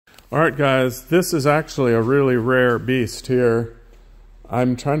All right, guys, this is actually a really rare beast here.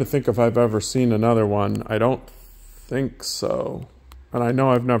 I'm trying to think if I've ever seen another one. I don't think so. And I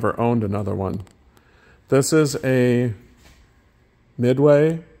know I've never owned another one. This is a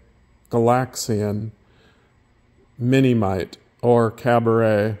Midway Galaxian Mini-Mite, or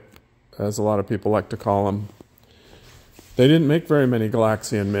cabaret, as a lot of people like to call them. They didn't make very many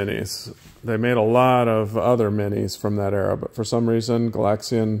Galaxian minis. They made a lot of other minis from that era, but for some reason,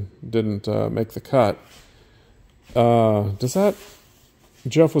 Galaxian didn't make the cut.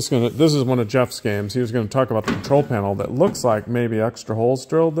 Jeff was going to, this is one of Jeff's games. He was going to talk about the control panel that looks like maybe extra holes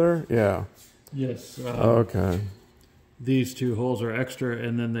drilled there. Yeah. Yes. Okay. These two holes are extra,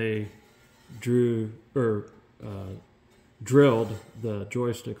 and then they drilled the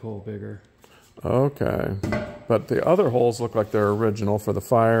joystick hole bigger. Okay. But the other holes look like they're original for the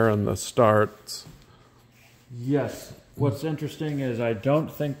fire and the starts. Yes. What's interesting is I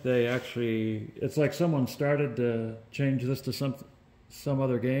don't think they actually... It's like someone started to change this to some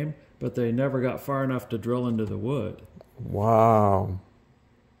other game, but they never got far enough to drill into the wood. Wow.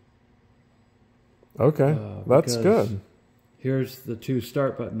 Okay, that's good. Here's the two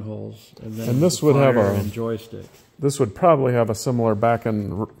start button holes, and then this would have a joystick. This would probably have a similar back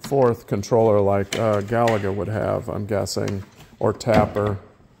and forth controller like Galaga would have, I'm guessing, or Tapper.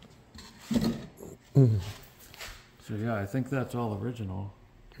 So yeah, I think that's all original.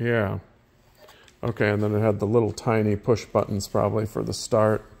 Yeah. Okay, and then it had the little tiny push buttons probably for the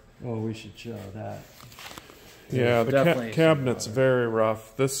start. Oh, we should show that. Yeah, the cabinet's very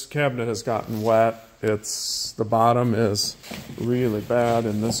rough. This cabinet has gotten wet. The bottom is really bad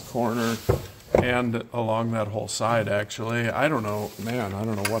in this corner and along that whole side, actually. I don't know, man, I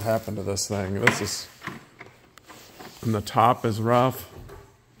don't know what happened to this thing. And the top is rough.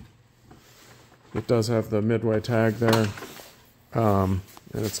 It does have the Midway tag there. And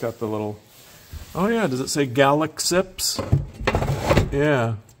it's got the little, oh yeah, does it say Galaxips?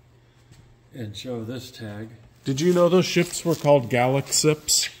 Yeah. And show this tag. Did you know those ships were called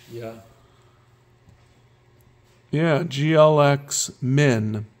Galaxips? Yeah. Yeah, GLX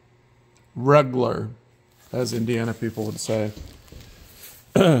Min. Regular, as Indiana people would say.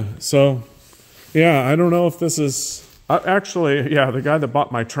 So, yeah, I don't know if this is... actually, yeah, the guy that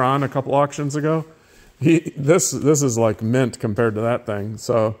bought my Tron a couple auctions ago, this is like mint compared to that thing.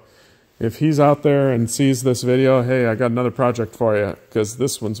 So, if he's out there and sees this video, hey, I got another project for you, because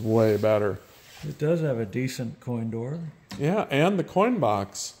this one's way better. It does have a decent coin door. Yeah, and the coin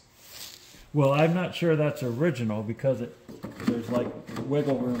box. Well, I'm not sure that's original because there's like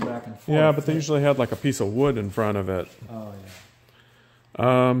wiggle room back and forth. Yeah, but they usually had like a piece of wood in front of it. Oh,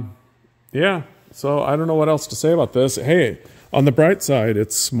 yeah. Yeah, so I don't know what else to say about this. Hey, on the bright side,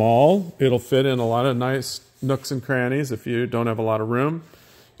 it's small. It'll fit in a lot of nice nooks and crannies if you don't have a lot of room.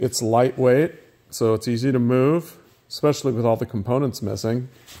 It's lightweight, so it's easy to move, especially with all the components missing.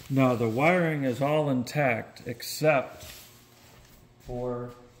 No, the wiring is all intact except for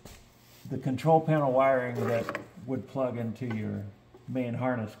the control panel wiring that would plug into your main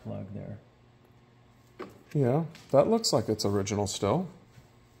harness plug there. Yeah, that looks like it's original still.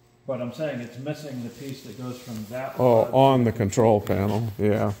 But I'm saying it's missing the piece that goes from that plug on the control panel,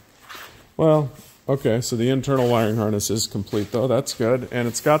 yeah. Well, okay, so the internal wiring harness is complete though, that's good. And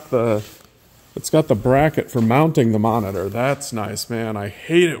it's got the bracket for mounting the monitor. That's nice, man. I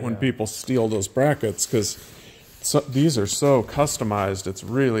hate it when people steal those brackets because these are so customized. It's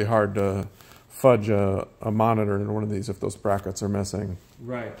really hard to fudge a monitor in one of these if those brackets are missing.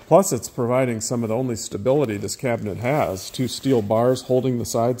 Right. Plus, it's providing some of the only stability this cabinet has. 2 steel bars holding the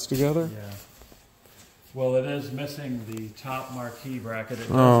sides together. Yeah. Well, it is missing the top marquee bracket. It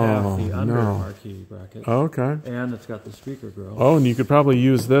does have the under marquee bracket. Okay. And it's got the speaker grill. Oh, and you could probably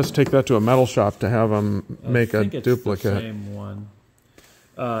use this, take that to a metal shop to have them make a duplicate. It's the same one.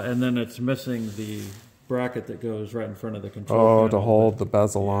 And then it's missing the bracket that goes right in front of the control panel. Oh, to hold the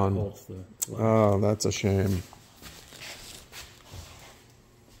bezel on. Holds the oh, that's a shame.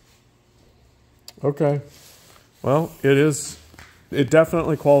 Okay. Well, it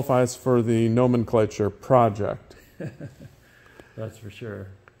definitely qualifies for the nomenclature project. That's for sure.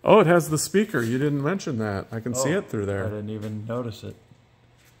 Oh, it has the speaker. You didn't mention that. I can see it through there. I didn't even notice it.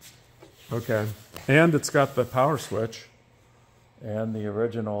 Okay. And it's got the power switch. And the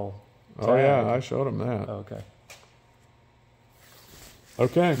original tag. Oh, yeah. I showed him that. Okay.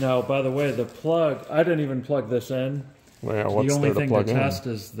 Okay. Now, by the way, the plug, I didn't even plug this in. Well, what's the only there to thing plug to in? test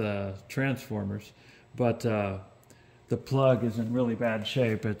is the transformers. But the plug is in really bad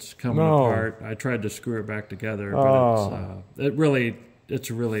shape. It's coming apart. I tried to screw it back together, but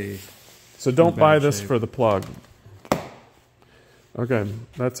it's really So don't buy this for the plug. Okay,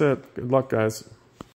 that's it. Good luck, guys.